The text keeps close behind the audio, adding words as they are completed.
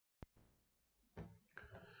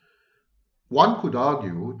One could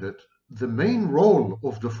argue that the main role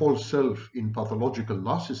of the false self in pathological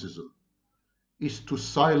narcissism is to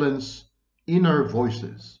silence inner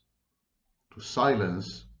voices, to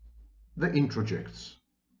silence the introjects.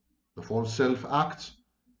 The false self acts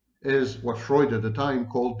as what Freud at the time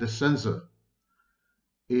called the censor.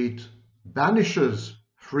 It banishes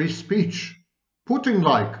free speech,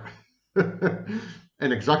 Putin-like,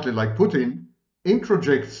 and exactly like Putin,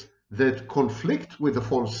 introjects that conflict with the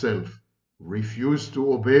false self refuse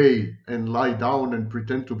to obey and lie down and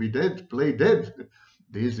pretend to be dead, play dead.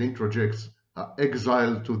 These introjects are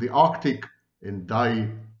exiled to the Arctic and die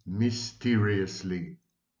mysteriously.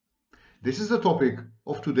 This is the topic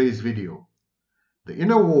of today's video: the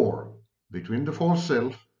inner war between the false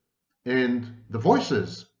self and the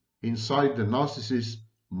voices inside the narcissist's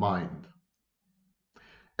mind.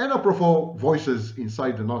 And apropos voices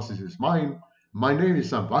inside the narcissist's mind, my name is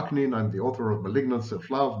Sam Vaknin. I'm the author of Malignant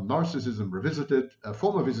Self-Love, Narcissism Revisited, a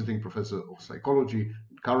former visiting professor of psychology,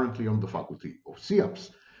 currently on the faculty of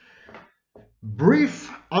CIAPS. Brief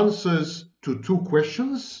answers to two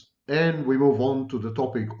questions, and we move on to the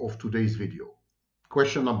topic of today's video.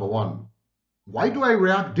 Question number one: why do I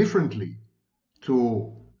react differently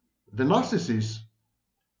to the narcissist,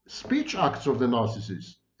 speech acts of the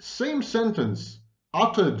narcissist, same sentence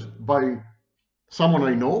uttered by someone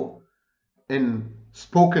I know and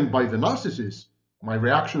spoken by the narcissist? My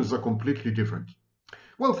reactions are completely different.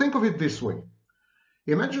 Well, think of it this way.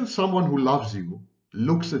 Imagine someone who loves you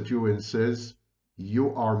looks at you and says,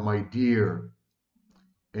 "You are my dear."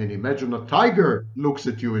 And imagine a tiger looks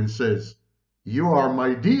at you and says, "You are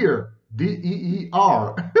my dear,"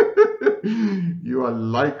 D-E-E-R. You are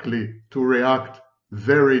likely to react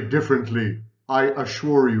very differently, I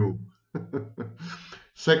assure you.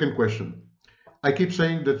 Second question. I keep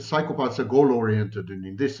saying that psychopaths are goal-oriented and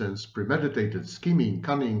in this sense premeditated, scheming,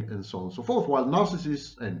 cunning, and so on and so forth, while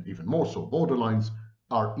narcissists, and even more so borderlines,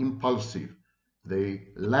 are impulsive. They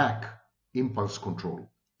lack impulse control.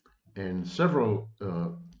 And several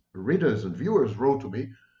readers and viewers wrote to me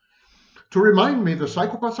to remind me that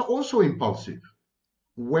psychopaths are also impulsive.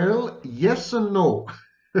 Well, yes and no.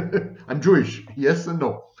 I'm Jewish, yes and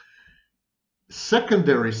no.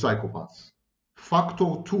 Secondary psychopaths,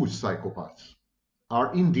 factor 2 psychopaths,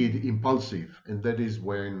 are indeed impulsive, and that is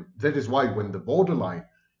why when the borderline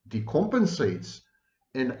decompensates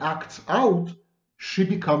and acts out, she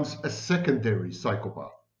becomes a secondary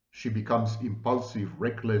psychopath. She becomes impulsive,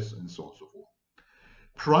 reckless, and so on and so forth.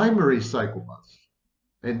 Primary psychopaths,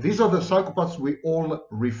 and these are the psychopaths we all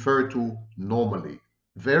refer to normally.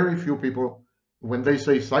 Very few people, when they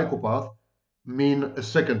say psychopath, mean a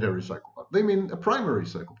secondary psychopath. They mean a primary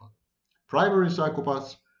psychopath. Primary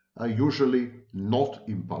psychopaths are usually not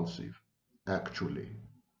impulsive, actually.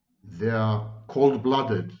 They're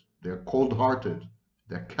cold-blooded, they're cold-hearted,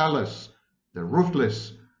 they're callous, they're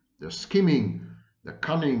ruthless, they're scheming, they're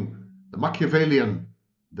cunning, they're Machiavellian,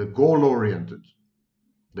 they're goal-oriented.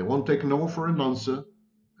 They won't take no for an answer,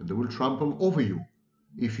 and they will trample over you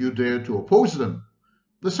if you dare to oppose them.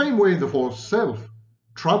 The same way the false self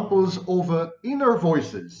tramples over inner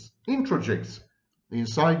voices, introjects,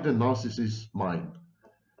 inside the narcissist's mind.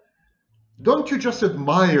 Don't you just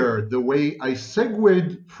admire the way I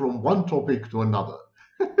segued from one topic to another?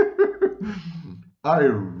 I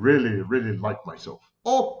really, really like myself.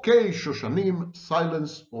 Okay, Shoshanim,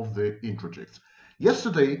 silence of the introjects.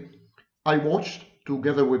 Yesterday, I watched,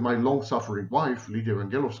 together with my long-suffering wife, Lydia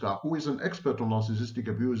Rangelovska, who is an expert on narcissistic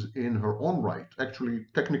abuse in her own right, actually,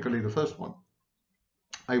 technically the first one.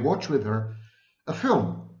 I watched with her a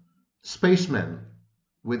film, Spaceman,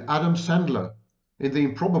 with Adam Sandler in the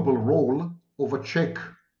improbable role of a Czech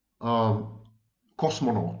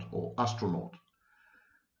cosmonaut or astronaut.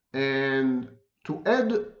 And to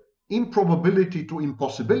add improbability to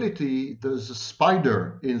impossibility, there's a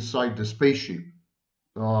spider inside the spaceship,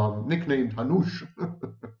 nicknamed Hanush.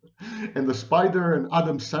 And the spider and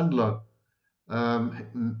Adam Sandler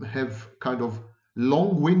have kind of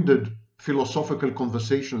long-winded philosophical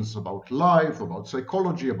conversations about life, about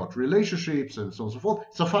psychology, about relationships, and so on and so forth.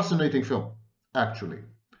 It's a fascinating film, actually.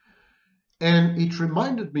 And it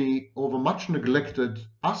reminded me of a much neglected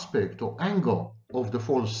aspect or angle of the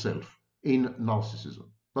false self in narcissism.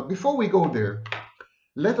 But before we go there,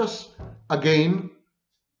 let us again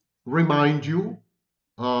remind you,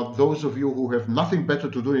 those of you who have nothing better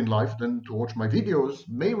to do in life than to watch my videos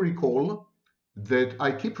may recall that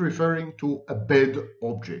I keep referring to a bad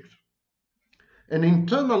object. An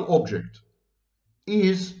internal object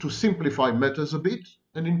is, to simplify matters a bit,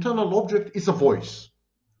 an internal object is a voice.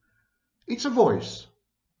 It's a voice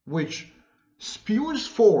which spews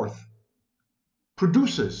forth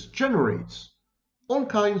produces, generates all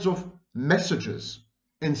kinds of messages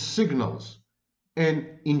and signals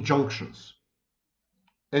and injunctions.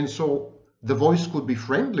 And so the voice could be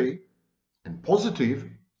friendly and positive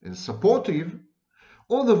and supportive,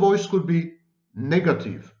 or the voice could be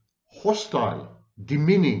negative, hostile,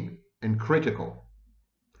 demeaning, and critical.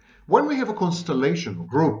 When we have a constellation, a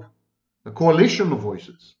group, a coalition of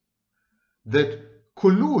voices that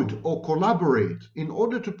collude or collaborate in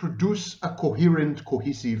order to produce a coherent,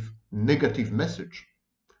 cohesive, negative message,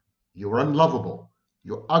 you're unlovable,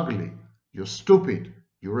 you're ugly, you're stupid,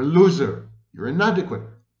 you're a loser, you're inadequate,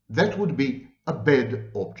 that would be a bad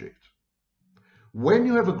object. When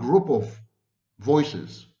you have a group of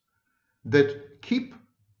voices that keep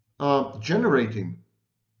generating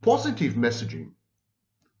positive messaging,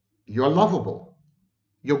 you're lovable,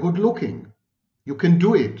 you're good looking, you can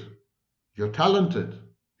do it, you're talented,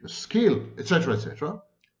 you're skilled, etc., etc.,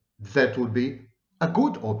 that would be a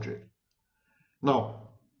good object. Now,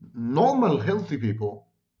 normal, healthy people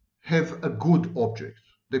have a good object.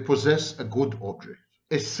 They possess a good object.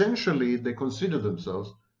 Essentially, they consider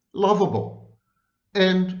themselves lovable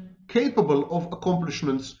and capable of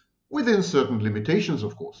accomplishments within certain limitations,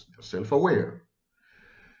 of course. They're self-aware.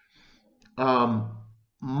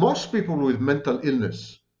 Most people with mental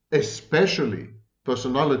illness, especially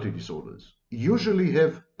personality disorders, usually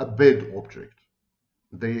have a bad object.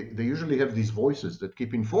 They usually have these voices that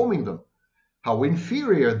keep informing them how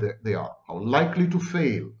inferior they are, how likely to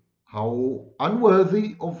fail, how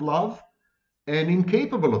unworthy of love and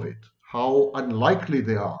incapable of it, how unlikely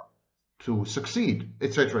they are to succeed,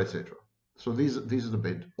 etc., etc. So these are the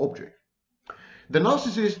bad object. The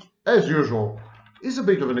narcissist, as usual, is a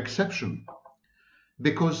bit of an exception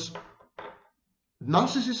because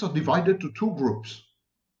narcissists are divided to two groups.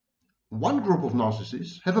 One group of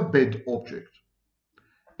narcissists have a bad object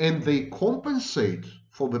and they compensate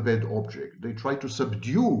for the bad object. They try to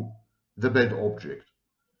subdue the bad object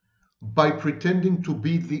by pretending to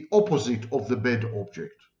be the opposite of the bad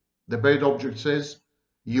object. The bad object says,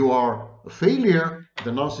 you are a failure.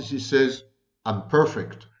 The narcissist says, I'm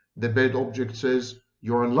perfect. The bad object says,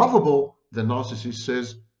 you're unlovable. The narcissist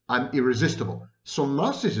says, I'm irresistible. So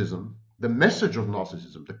narcissism, the message of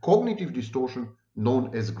narcissism, the cognitive distortion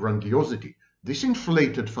known as grandiosity, this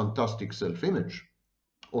inflated fantastic self-image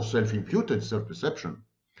or self-imputed self-perception,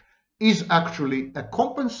 is actually a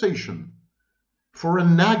compensation for a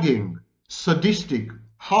nagging, sadistic,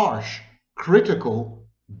 harsh, critical,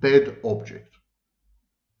 bad object.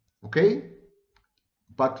 Okay?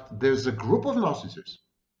 But there's a group of narcissists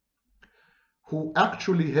who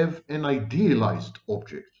actually have an idealized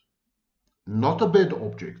object. Not a bad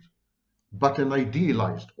object, but an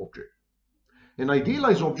idealized object. An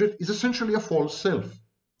idealized object is essentially a false self.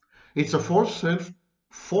 It's a false self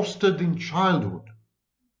fostered in childhood.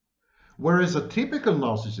 Whereas a typical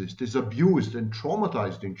narcissist is abused and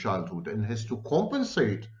traumatized in childhood and has to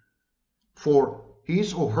compensate for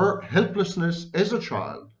his or her helplessness as a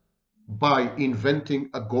child by inventing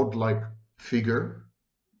a godlike figure.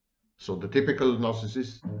 So the typical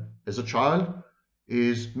narcissist as a child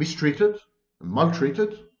is mistreated,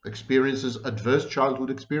 maltreated, experiences adverse childhood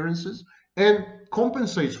experiences, and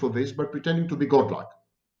compensates for this by pretending to be godlike.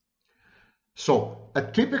 So a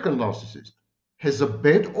typical narcissist has a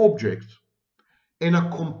bad object and a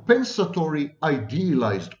compensatory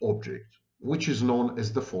idealized object, which is known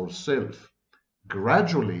as the false self.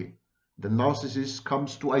 Gradually, the narcissist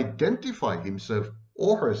comes to identify himself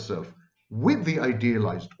or herself with the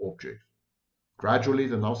idealized object. Gradually,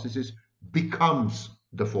 the narcissist becomes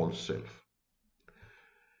the false self.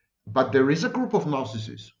 But there is a group of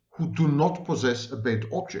narcissists who do not possess a bad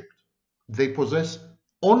object. They possess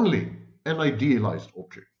only an idealized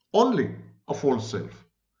object, only a false self.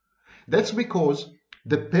 That's because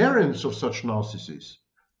the parents of such narcissists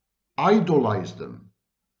idolized them,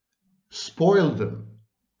 spoiled them,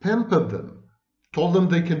 pampered them, told them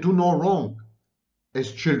they can do no wrong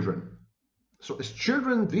as children. So as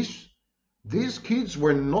children, these kids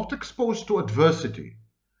were not exposed to adversity,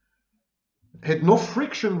 had no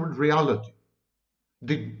friction with reality.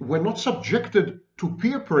 They were not subjected to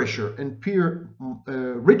peer pressure and peer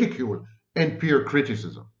ridicule and peer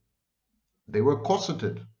criticism. They were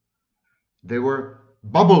cosseted. They were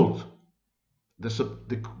bubbled.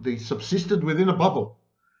 They subsisted within a bubble,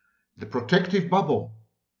 the protective bubble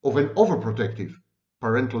of an overprotective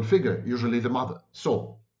parental figure, usually the mother.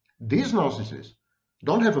 So these narcissists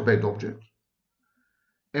don't have a bad object,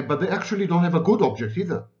 but they actually don't have a good object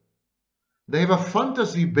either. They have a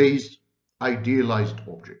fantasy-based idealized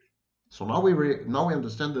object. So now we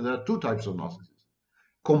understand that there are two types of narcissists.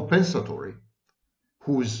 Compensatory,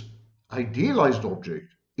 whose idealized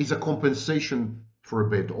object is a compensation for a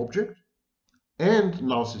bad object, and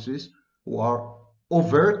narcissists who are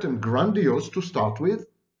overt and grandiose to start with,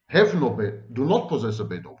 do not possess a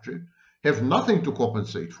bad object, have nothing to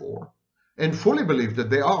compensate for, and fully believe that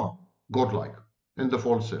they are godlike and the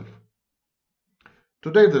false self.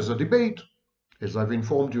 Today there's a debate, as I've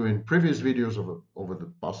informed you in previous videos over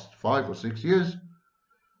the past 5 or 6 years.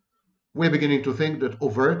 We're beginning to think that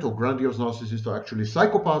overt or grandiose narcissists are actually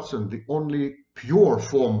psychopaths, and the only pure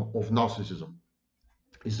form of narcissism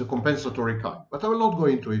is the compensatory kind. But I will not go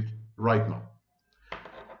into it right now.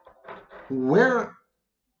 Where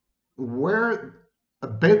a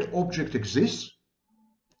bad object exists,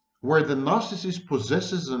 where the narcissist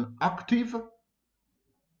possesses an active,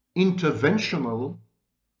 interventional,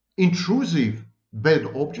 intrusive bad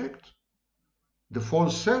object, the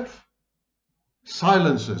false self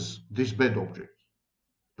silences this bad object.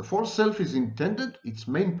 The false self is intended, its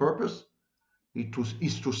main purpose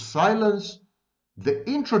is to silence the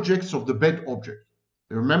introjects of the bad object.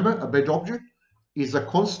 Remember, a bad object is a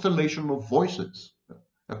constellation of voices,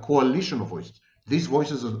 a coalition of voices. These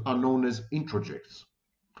voices are known as introjects.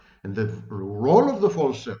 And the role of the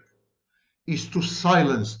false self is to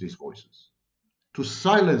silence these voices, to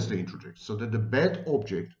silence the introjects, so that the bad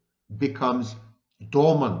object becomes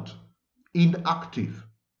dormant, inactive,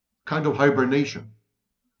 kind of hibernation.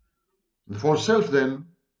 The false self then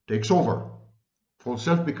takes over. False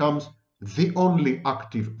self becomes the only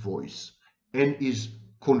active voice and is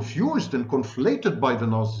confused and conflated by the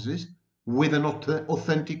narcissist with an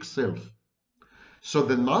authentic self. So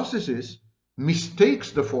the narcissist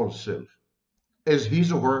mistakes the false self as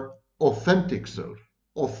his or her authentic self,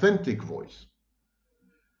 authentic voice,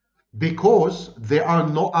 because there are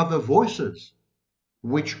no other voices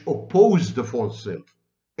which oppose the false self,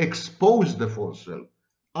 expose the false self,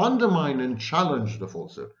 undermine and challenge the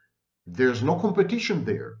false self. There's no competition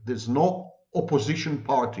there. There's no opposition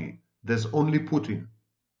party. There's only Putin,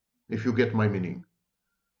 if you get my meaning.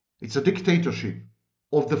 It's a dictatorship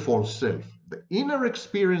of the false self. The inner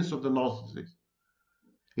experience of the narcissist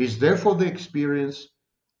is therefore the experience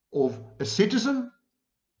of a citizen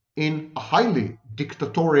in a highly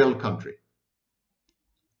dictatorial country.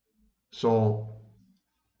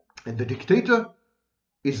 And the dictator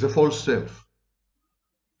is the false self.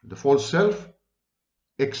 The false self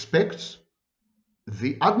expects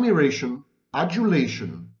the admiration,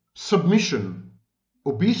 adulation, submission,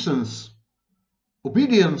 obeisance,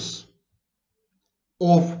 obedience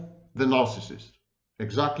of the narcissist,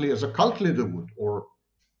 exactly as a cult leader would or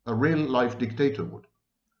a real-life dictator would.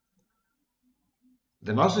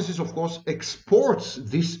 The narcissist, of course, exports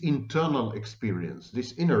this internal experience,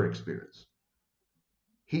 this inner experience.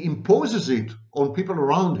 He imposes it on people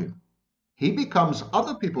around him. He becomes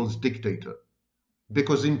other people's dictator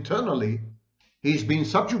because internally he's been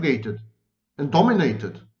subjugated and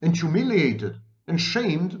dominated and humiliated and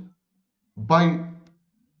shamed by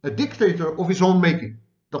a dictator of his own making,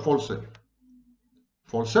 the false self.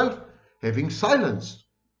 False self having silenced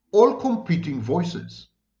all competing voices,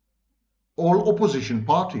 all opposition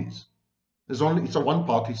parties. It's a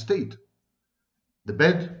one-party state. The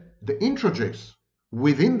introjects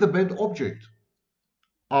within the bad object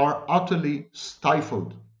are utterly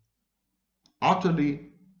stifled,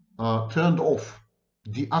 utterly turned off,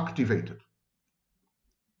 deactivated.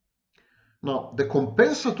 Now, the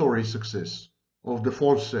compensatory success of the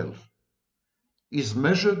false self is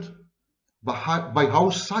measured by how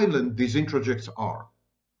silent these introjects are.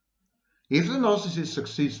 If the narcissist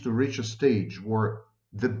succeeds to reach a stage where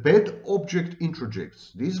the bad object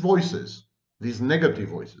introjects, these voices, these negative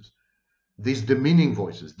voices, these demeaning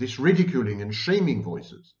voices, these ridiculing and shaming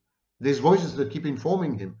voices, these voices that keep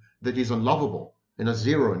informing him that he's unlovable and a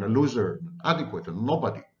zero and a loser, inadequate and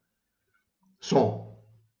nobody. So,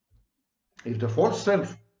 if the false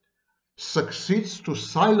self succeeds to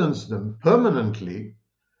silence them permanently,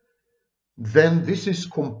 then this is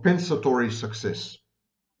compensatory success.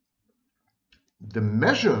 The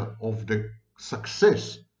measure of the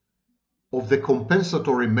success of the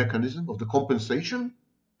compensatory mechanism, of the compensation,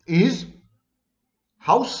 is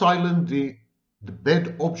how silent the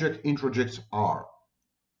bad object introjects are.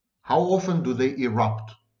 How often do they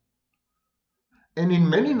erupt? And in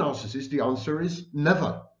many narcissists, the answer is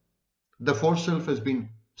never. The false self has been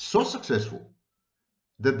so successful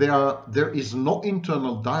that there is no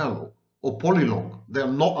internal dialogue or polylogue. There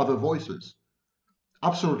are no other voices.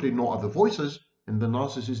 Absolutely no other voices. And the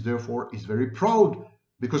narcissist, therefore, is very proud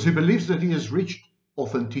because he believes that he has reached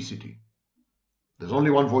authenticity. There's only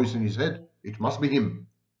one voice in his head. It must be him.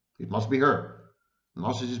 It must be her. The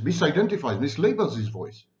narcissist misidentifies, mislabels his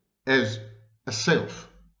voice as a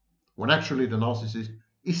self, when actually the narcissist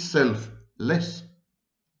is self-less,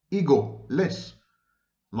 ego-less.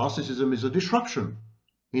 Narcissism is a disruption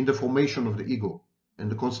in the formation of the ego and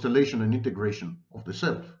the constellation and integration of the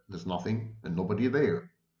self. There's nothing and nobody there.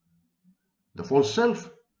 The false self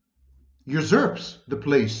usurps the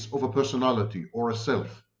place of a personality or a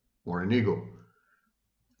self or an ego.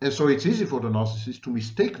 And so it's easy for the narcissist to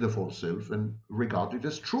mistake the false self and regard it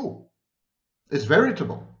as true, as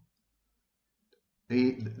veritable.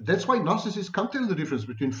 That's why narcissists can't tell the difference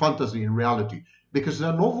between fantasy and reality, because there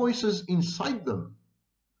are no voices inside them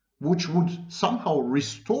which would somehow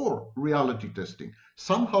restore reality testing,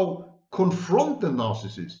 somehow confront the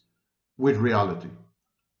narcissist with reality.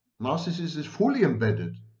 Narcissist is fully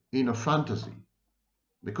embedded in a fantasy,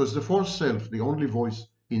 because the false self, the only voice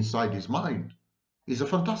inside his mind, is a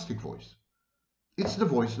fantastic voice. It's the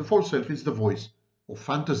voice, the false self is the voice of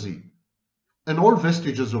fantasy. And all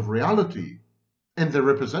vestiges of reality and the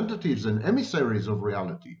representatives and emissaries of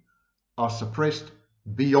reality are suppressed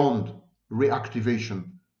beyond reactivation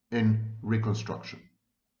and reconstruction.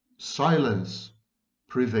 Silence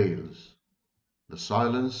prevails. The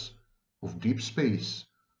silence of deep space,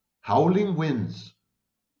 howling winds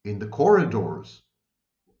in the corridors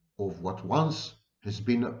of what once has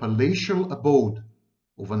been a palatial abode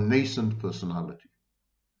of a nascent personality.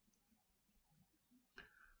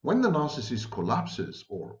 When the narcissist collapses,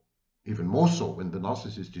 or even more so when the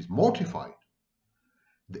narcissist is mortified,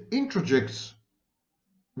 the introjects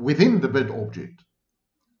within the bad object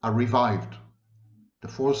are revived. The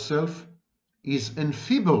false self is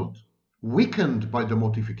enfeebled, weakened by the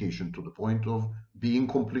mortification to the point of being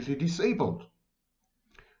completely disabled.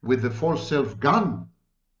 With the false self gone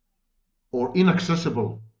or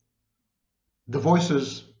inaccessible, the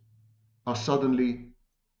voices are suddenly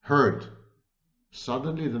heard.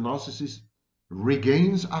 Suddenly the narcissist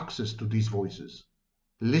regains access to these voices,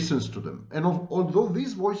 listens to them. And although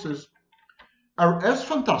these voices are as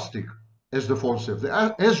fantastic as the false self, they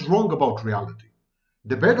are as wrong about reality.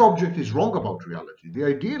 The bad object is wrong about reality. The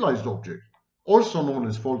idealized object, also known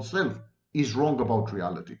as false self, is wrong about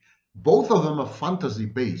reality. Both of them are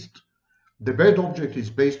fantasy-based. The bad object is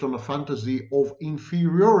based on a fantasy of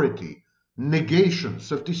inferiority, negation,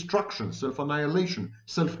 self-destruction, self-annihilation,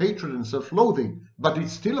 self-hatred, and self-loathing. But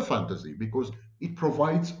it's still a fantasy because it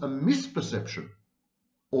provides a misperception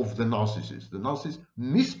of the narcissist. The narcissist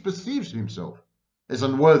misperceives himself as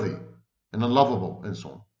unworthy and unlovable and so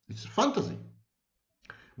on. It's a fantasy.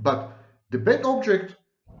 But the bad object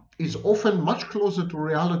is often much closer to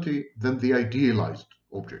reality than the idealized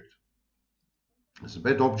object. As a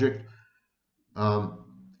bad object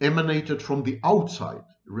emanated from the outside.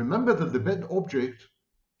 Remember that the bad object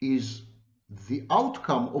is the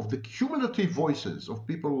outcome of the cumulative voices of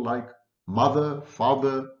people like mother,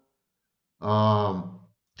 father,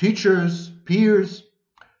 teachers, peers.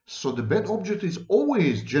 So the bad object is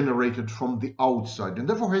always generated from the outside and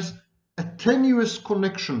therefore has a tenuous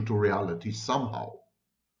connection to reality somehow,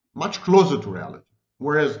 much closer to reality.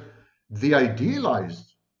 Whereas the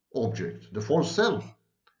idealized object, the false self,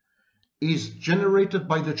 is generated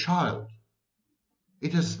by the child.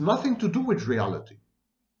 It has nothing to do with reality.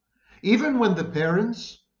 Even when the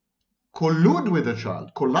parents collude with the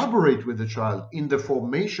child, collaborate with the child in the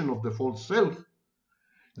formation of the false self,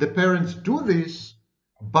 the parents do this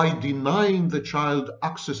by denying the child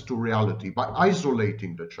access to reality, by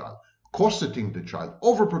isolating the child, corseting the child,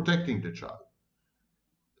 overprotecting the child,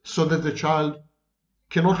 so that the child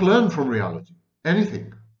cannot learn from reality,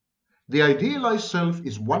 anything. The idealized self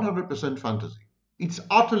is 100% fantasy. It's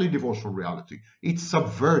utterly divorced from reality. It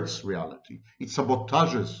subverts reality. It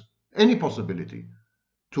sabotages any possibility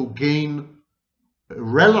to gain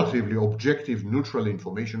relatively objective, neutral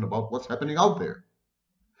information about what's happening out there.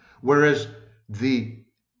 Whereas the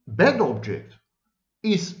bad object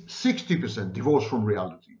is 60% divorced from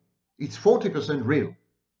reality. It's 40% real.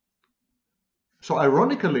 So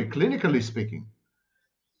ironically, clinically speaking,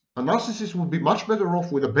 a narcissist would be much better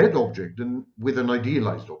off with a bad object than with an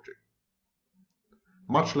idealized object.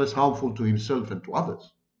 Much less harmful to himself and to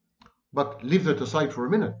others. But leave that aside for a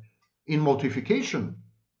minute. In mortification,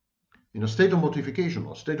 in a state of mortification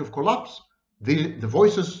or state of collapse, the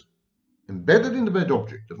voices embedded in the bad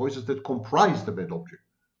object, the voices that comprise the bad object,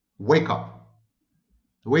 wake up.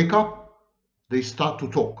 Wake up, they start to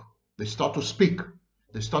talk. They start to speak.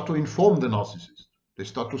 They start to inform the narcissist. They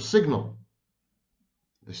start to signal.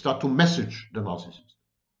 They start to message the narcissist.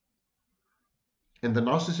 And the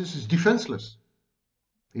narcissist is defenseless.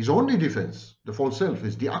 His only defense, the false self,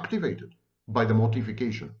 is deactivated by the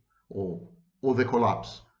mortification or the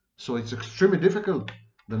collapse. So it's extremely difficult.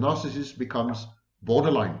 The narcissist becomes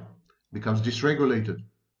borderline, becomes dysregulated,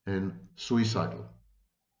 and suicidal.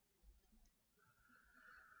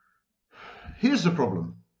 Here's the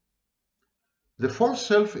problem. The false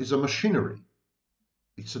self is a machinery.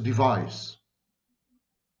 It's a device.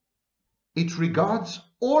 It regards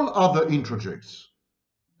all other introjects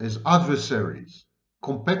as adversaries,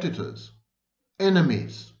 competitors,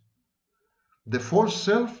 enemies. The false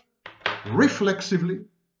self reflexively,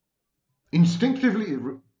 instinctively,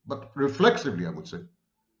 but reflexively, I would say,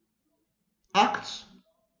 acts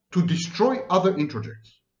to destroy other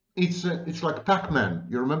introjects. It's like Pac-Man.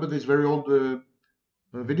 You remember this very old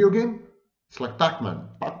video game? It's like Pac-Man.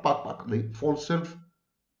 Pac, pac, pac. The false self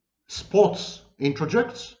spots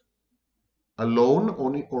introjects alone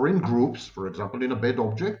or in groups, for example, in a bad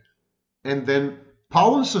object, and then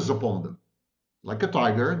pounces upon them, like a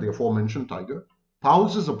tiger, the aforementioned tiger,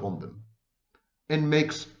 pounces upon them and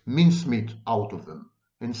makes mincemeat out of them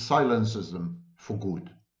and silences them for good.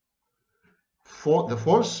 The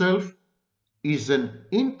false self is an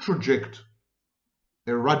introject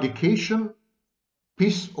eradication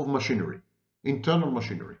piece of machinery, internal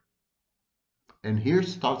machinery. And here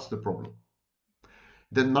starts the problem.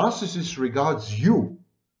 The narcissist regards you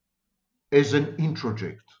as an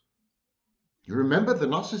introject. You remember, the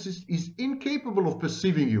narcissist is incapable of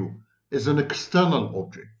perceiving you as an external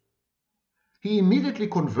object. He immediately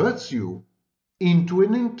converts you into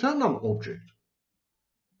an internal object.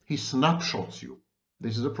 He snapshots you.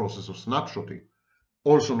 This is a process of snapshotting,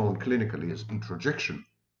 also known clinically as introjection.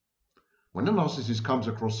 When a narcissist comes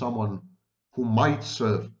across someone who might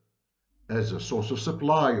serve as a source of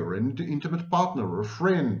supply or an intimate partner or a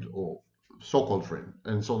friend or so-called friend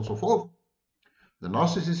and so on and so forth, the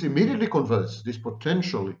narcissist immediately converts this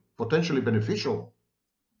potentially beneficial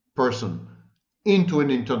person into an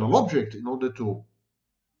internal object in order to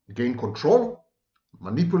gain control,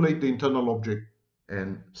 manipulate the internal object,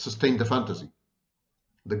 and sustain the fantasy,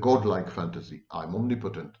 the godlike fantasy. I'm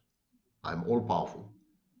omnipotent. I'm all-powerful.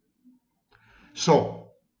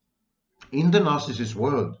 So, in the narcissist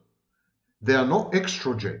world, there are no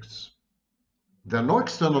extrojects. There are no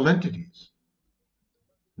external entities.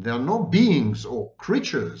 There are no beings or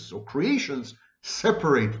creatures or creations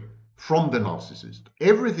separate from the narcissist.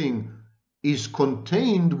 Everything is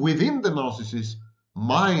contained within the narcissist's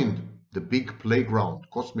mind, the big playground,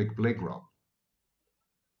 cosmic playground.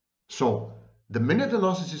 So, the minute the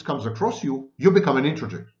narcissist comes across you, you become an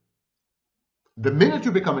introject. The minute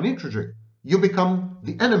you become an introject, you become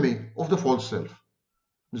the enemy of the false self.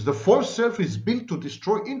 Because the false self is built to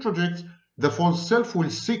destroy introjects, the false self will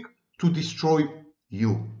seek to destroy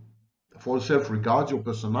you. The false self regards your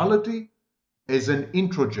personality as an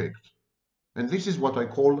introject. And this is what I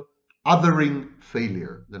call othering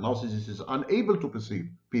failure. The narcissist is unable to perceive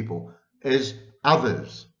people as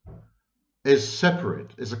others, as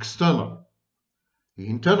separate, as external. He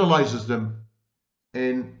internalizes them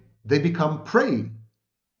and they become prey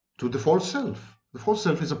to the false self. The false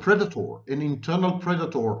self is a predator, an internal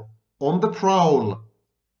predator on the prowl,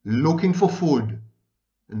 looking for food.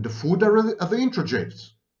 And the food are the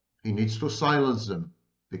introjects. He needs to silence them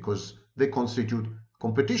because they constitute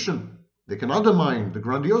competition. They can undermine the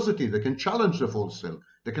grandiosity. They can challenge the false self.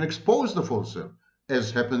 They can expose the false self,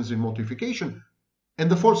 as happens in mortification. And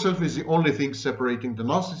the false self is the only thing separating the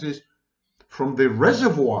narcissist from the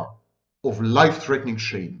reservoir of life-threatening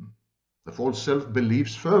shame. The false self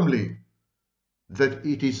believes firmly that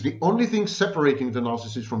it is the only thing separating the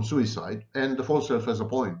narcissist from suicide, and the false self has a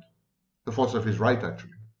point. The false self is right,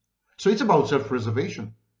 actually. So it's about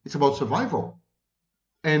self-preservation. It's about survival.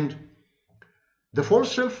 And the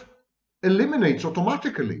false self eliminates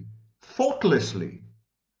automatically, thoughtlessly,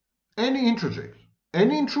 any introject,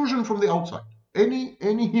 any intrusion from the outside, any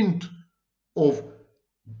hint of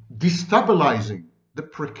destabilizing the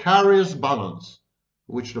precarious balance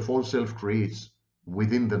which the false self creates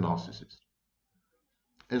within the narcissist.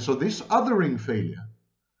 And so this othering failure,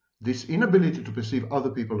 this inability to perceive other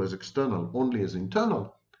people as external, only as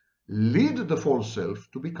internal, lead the false self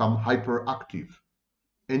to become hyperactive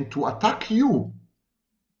and to attack you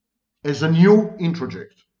as a new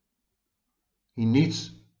introject. He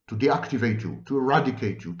needs to deactivate you, to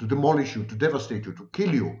eradicate you, to demolish you, to devastate you, to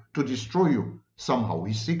kill you, to destroy you somehow.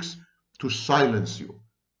 He seeks to silence you.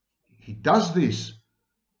 He does this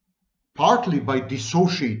partly by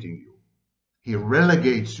dissociating you. He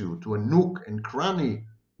relegates you to a nook and cranny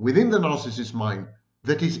within the narcissist's mind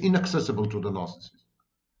that is inaccessible to the narcissist.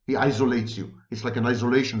 He isolates you. It's like an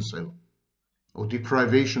isolation cell or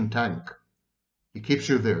deprivation tank. He keeps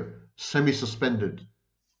you there, semi-suspended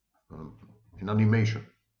in animation.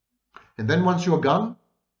 And then once you're gone,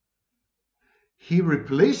 he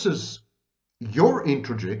replaces your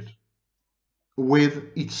introject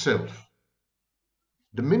with itself.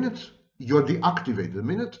 The minute you're deactivated, the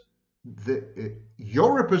minute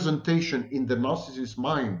your representation in the narcissist's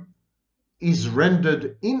mind is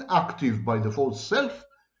rendered inactive by the false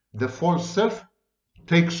self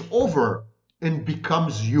takes over and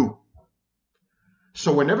becomes you.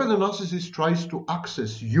 So whenever the narcissist tries to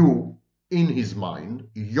access you in his mind,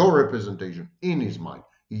 your representation in his mind,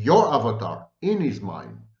 your avatar in his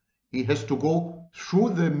mind, he has to go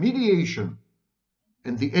through the mediation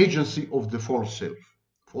and the agency of the false self.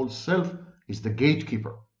 False self is the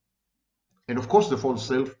gatekeeper. And of course the false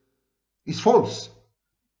self is false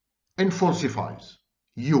and falsifies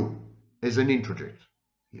you as an introject.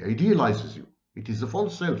 He idealizes you. It is the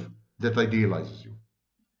false self that idealizes you.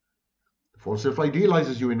 The false self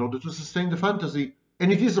idealizes you in order to sustain the fantasy,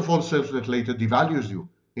 and it is the false self that later devalues you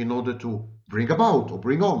in order to bring about or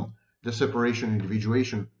bring on the separation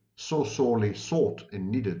individuation so sorely sought and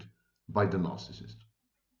needed by the narcissist.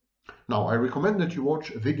 Now, I recommend that you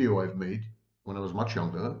watch a video I've made when I was much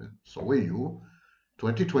younger, and so were you,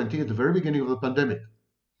 2020, at the very beginning of the pandemic.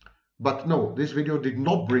 But no, this video did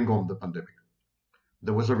not bring on the pandemic.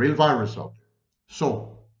 There was a real virus out there.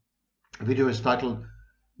 So, the video is titled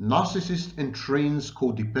Narcissist Entrains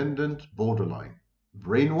Codependent Borderline.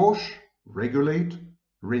 Brainwash, regulate,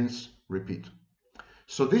 rinse, repeat.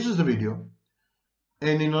 So this is the video.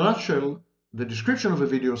 And in a nutshell, the description of the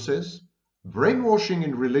video says, brainwashing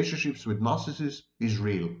in relationships with narcissists is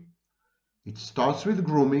real. It starts with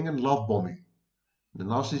grooming and love bombing. The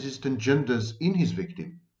narcissist engenders in his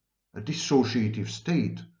victim a dissociative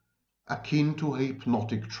state akin to a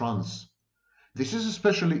hypnotic trance. This is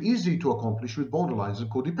especially easy to accomplish with borderlines and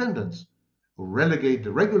codependents, who relegate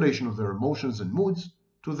the regulation of their emotions and moods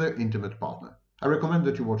to their intimate partner. I recommend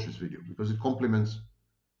that you watch this video because it complements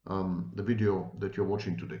the video that you're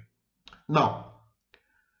watching today. Now,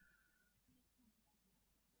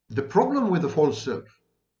 the problem with the false self,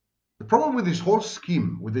 the problem with this whole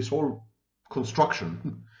scheme, with this whole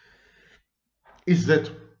construction, is that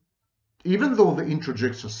even though the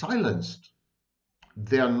introjects are silenced,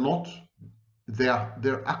 they're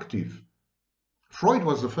active. Freud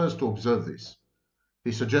was the first to observe this.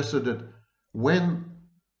 He suggested that when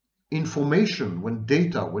information, when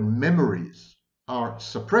data, when memories are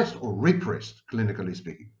suppressed or repressed, clinically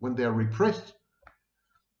speaking, when they are repressed,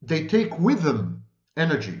 they take with them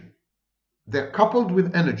energy. They're coupled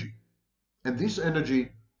with energy. And this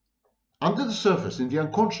energy, under the surface, in the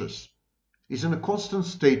unconscious, is in a constant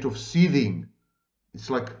state of seething. It's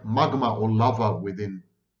like magma or lava within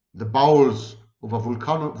the bowels of a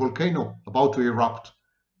volcano about to erupt.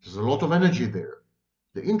 There's a lot of energy there.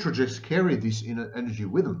 The introjects carry this inner energy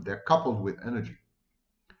with them. They're coupled with energy.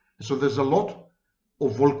 So there's a lot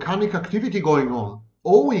of volcanic activity going on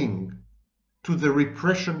owing to the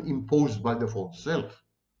repression imposed by the false self.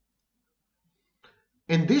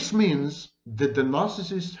 And this means that the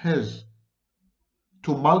narcissist has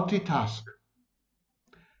to multitask.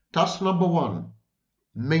 Task number one,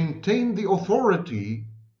 maintain the authority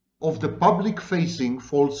of the public-facing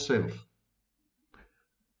false self.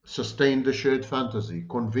 Sustain the shared fantasy,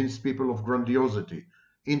 convince people of grandiosity,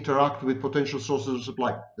 interact with potential sources of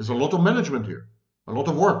supply. There's a lot of management here, a lot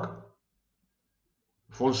of work.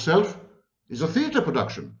 False self is a theater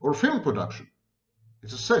production or film production.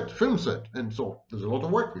 It's a set, film set, and so there's a lot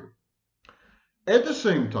of work here. At the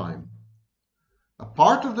same time, a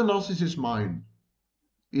part of the narcissist's mind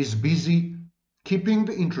is busy keeping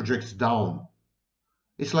the introjects down.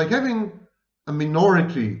 It's like having a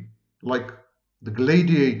minority, like the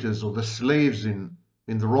gladiators or the slaves in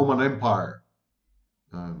the Roman Empire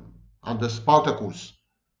under Spartacus,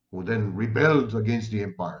 who then rebelled against the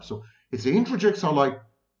empire. So it's the introjects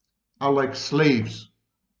are like slaves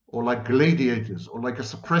or like gladiators or like a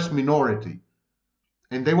suppressed minority,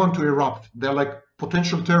 and they want to erupt. They're like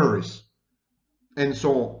potential terrorists, and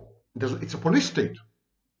so it's a police state.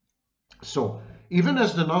 So even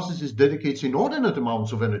as the narcissist dedicates inordinate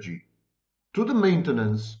amounts of energy to the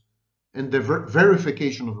maintenance and the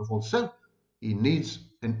verification of the false self, he needs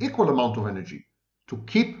an equal amount of energy to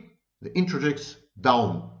keep the introjects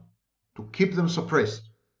down, to keep them suppressed,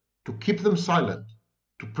 to keep them silent,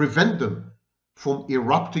 to prevent them from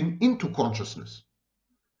erupting into consciousness.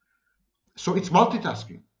 So it's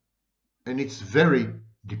multitasking, and it's very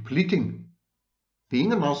depleting.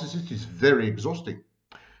 Being a narcissist is very exhausting.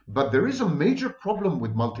 But there is a major problem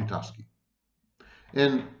with multitasking.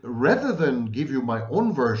 And rather than give you my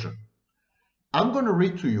own version, I'm going to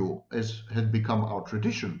read to you, as had become our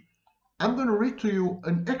tradition, I'm going to read to you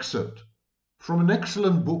an excerpt from an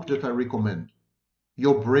excellent book that I recommend,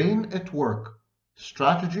 Your Brain at Work,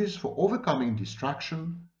 Strategies for Overcoming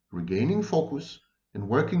Distraction, regaining focus and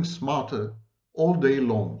working smarter all day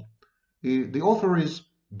long. The author is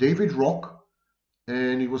David Rock,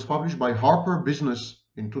 and it was published by HarperBusiness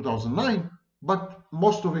in 2009, but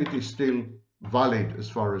most of it is still valid as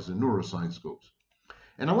far as the neuroscience goes.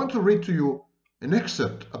 And I want to read to you an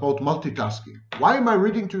excerpt about multitasking. Why am I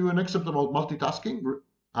reading to you an excerpt about multitasking?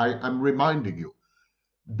 I'm reminding you,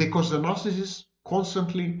 because the narcissist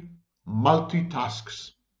constantly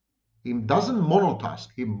multitasks. He doesn't monotask,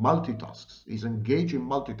 he multitasks. He's engaged in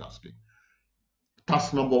multitasking.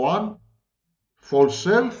 Task number one, false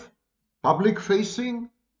self, public facing,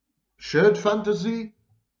 shared fantasy,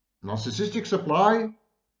 narcissistic supply,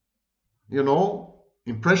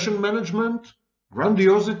 impression management,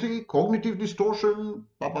 grandiosity, cognitive distortion,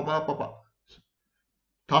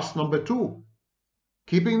 Task number two,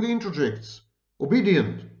 keeping the introjects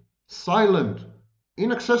obedient, silent,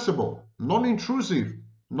 inaccessible, non-intrusive,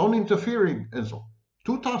 non-interfering, and so on.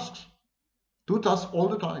 Two tasks all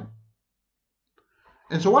the time.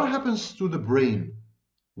 And so what happens to the brain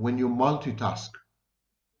when you multitask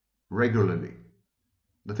regularly?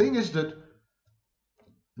 The thing is that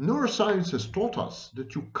neuroscience has taught us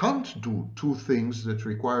that you can't do two things that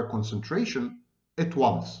require concentration at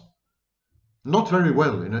once. Not very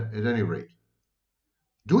well, at any rate.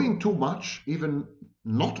 Doing too much, even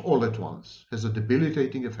not all at once, has a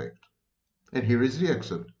debilitating effect. And here is the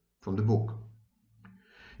excerpt from the book.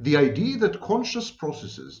 The idea that conscious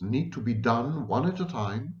processes need to be done one at a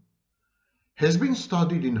time has been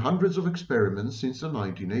studied in hundreds of experiments since the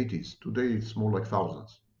 1980s. Today it's more like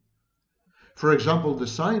thousands. For example, the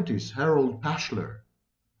scientist Harold Pashler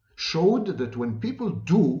showed that when people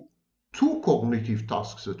do two cognitive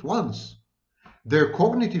tasks at once, their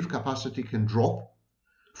cognitive capacity can drop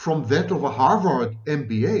from that of a Harvard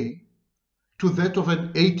MBA to that of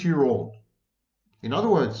an 8-year-old. In other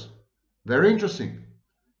words, very interesting,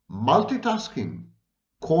 multitasking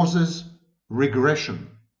causes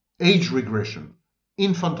regression, age regression,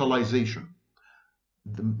 infantilization.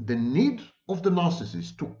 The need of the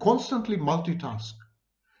narcissist to constantly multitask,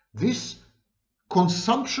 this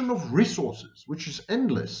consumption of resources, which is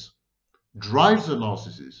endless, drives the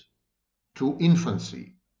narcissist to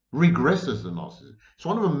infancy, regresses the narcissist. It's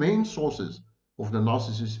one of the main sources of the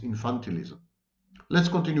narcissist's infantilism. Let's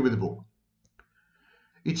continue with the book.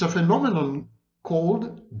 It's a phenomenon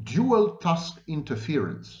called dual task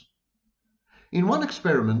interference. In one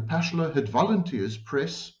experiment, Pashler had volunteers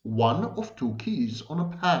press one of two keys on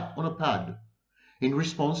a pad in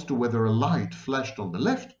response to whether a light flashed on the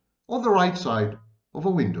left or the right side of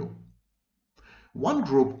a window. One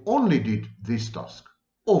group only did this task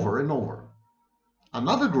over and over.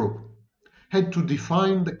 Another group had to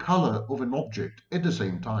define the color of an object at the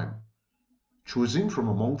same time, choosing from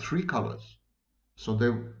among three colors. So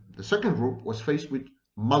the second group was faced with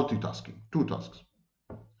multitasking, two tasks.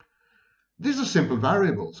 These are simple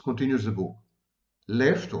variables, continues the book,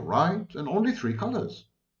 left or right, and only three colors.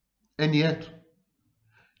 And yet,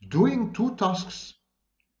 doing two tasks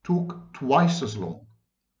took twice as long,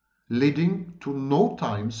 leading to no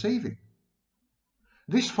time saving.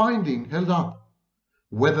 This finding held up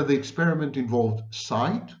whether the experiment involved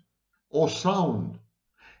sight or sound,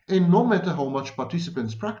 and no matter how much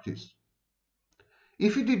participants practiced.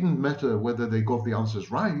 If it didn't matter whether they got the answers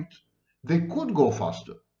right, they could go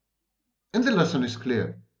faster. And the lesson is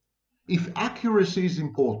clear. If accuracy is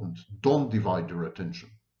important, don't divide your attention.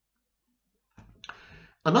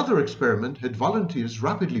 Another experiment had volunteers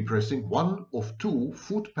rapidly pressing one of two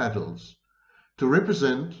foot pedals to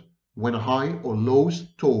represent when a high or low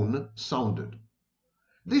tone sounded.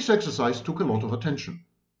 This exercise took a lot of attention.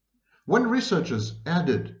 When researchers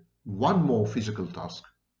added one more physical task,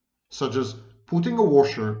 such as putting a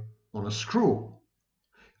washer on a screw,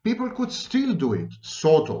 people could still do it,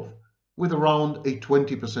 sort of, with around a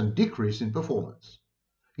 20% decrease in performance.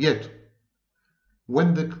 Yet,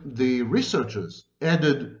 when the researchers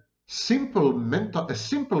added a simple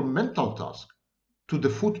mental task to the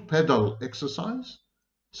foot pedal exercise,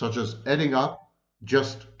 such as adding up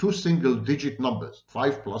just two single-digit numbers,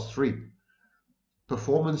 5 plus 3,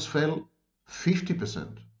 performance fell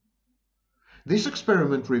 50%. This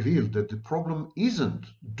experiment revealed that the problem isn't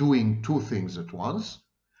doing two things at once,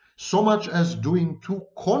 so much as doing two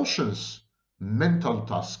conscious mental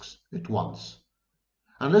tasks at once,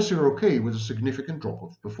 unless you're okay with a significant drop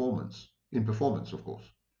of performance, of course.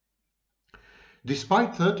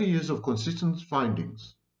 Despite 30 years of consistent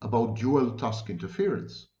findings about dual task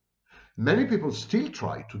interference, many people still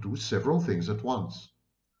try to do several things at once.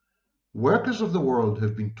 Workers of the world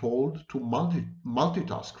have been told to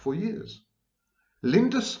multitask for years.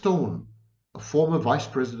 Linda Stone, a former vice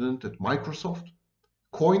president at Microsoft,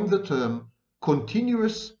 coined the term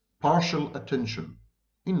continuous partial attention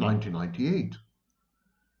in 1998.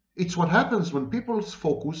 It's what happens when people's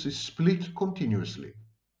focus is split continuously.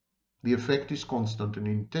 The effect is constant and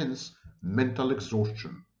intense mental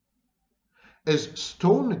exhaustion. As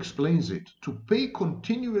Stone explains it, to pay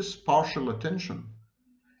continuous partial attention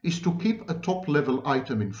is to keep a top-level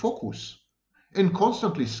item in focus and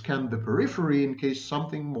constantly scan the periphery in case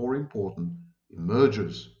something more important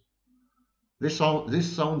emerges. This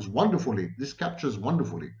sounds wonderfully, this captures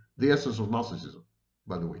wonderfully the essence of narcissism,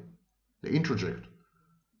 by the way. The introject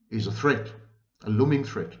is a threat, a looming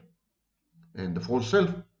threat, and the false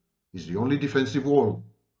self is the only defensive wall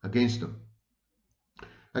against them.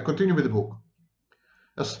 I continue with the book.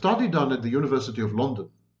 A study done at the University of London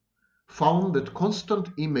found that constant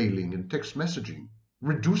emailing and text messaging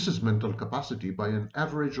reduces mental capacity by an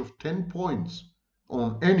average of 10 points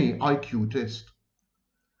on any IQ test.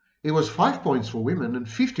 It was 5 points for women and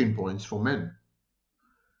 15 points for men.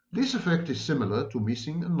 This effect is similar to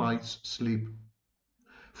missing a night's sleep.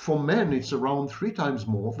 For men, it's around 3 times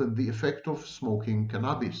more than the effect of smoking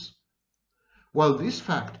cannabis. While this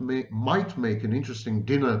fact might make an interesting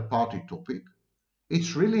dinner party topic,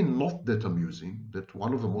 it's really not that amusing that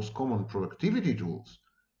one of the most common productivity tools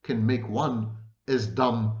can make one as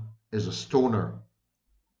dumb as a stoner.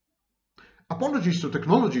 Apologies to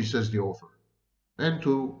technology, says the author, and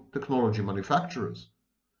to technology manufacturers.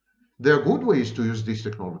 There are good ways to use this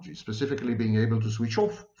technology, specifically being able to switch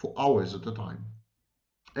off for hours at a time.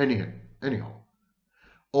 Anyhow,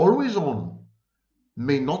 always on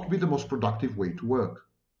may not be the most productive way to work.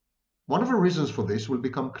 One of the reasons for this will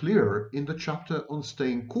become clearer in the chapter on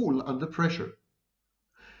staying cool under pressure.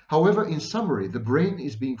 However, in summary, the brain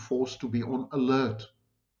is being forced to be on alert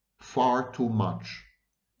far too much.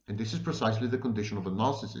 And this is precisely the condition of a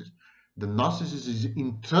narcissist. The narcissist is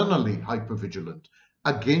internally hypervigilant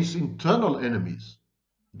against internal enemies,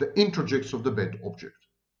 the introjects of the bad object.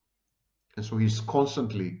 And so he's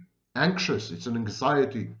constantly anxious. It's an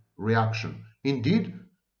anxiety reaction. Indeed,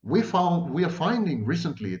 we are finding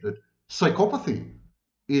recently that psychopathy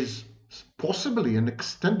is possibly an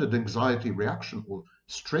extended anxiety reaction or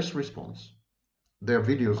stress response. There are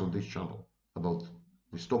videos on this channel about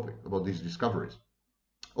this topic, about these discoveries.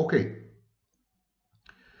 Okay.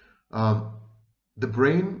 The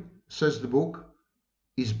brain, says the book,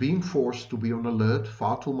 is being forced to be on alert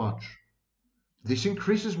far too much. This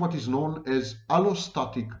increases what is known as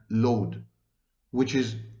allostatic load, which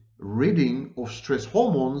is reading of stress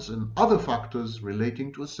hormones and other factors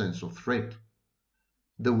relating to a sense of threat.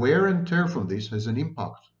 The wear and tear from this has an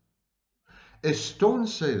impact. As Stone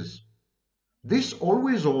says, this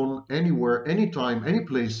always on, anywhere, anytime,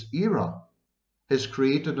 anyplace era has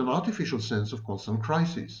created an artificial sense of constant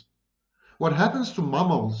crisis. What happens to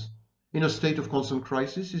mammals in a state of constant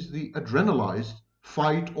crisis is the adrenalized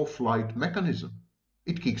fight or flight mechanism.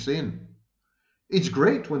 It kicks in. It's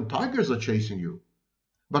great when tigers are chasing you,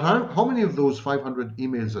 but how many of those 500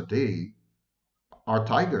 emails a day are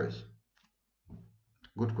tigers?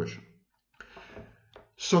 Good question.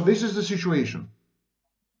 So this is the situation.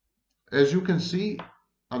 As you can see,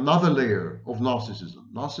 another layer of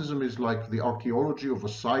narcissism. Narcissism is like the archaeology of a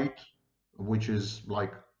site which is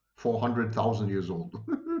like 400,000 years old.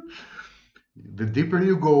 The deeper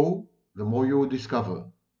you go, the more you will discover.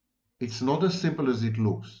 It's not as simple as it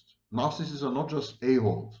looks. Narcissists are not just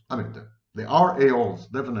a-holes. I mean, they are a-holes,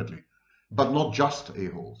 definitely, but not just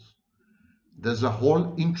a-holes. There's a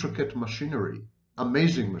whole intricate machinery,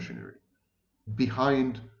 amazing machinery,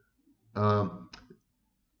 behind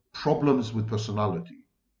problems with personality,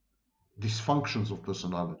 dysfunctions of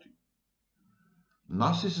personality.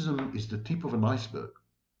 Narcissism is the tip of an iceberg,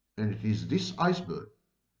 and it is this iceberg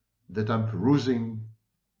that I'm perusing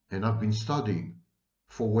and I've been studying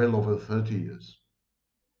for well over 30 years.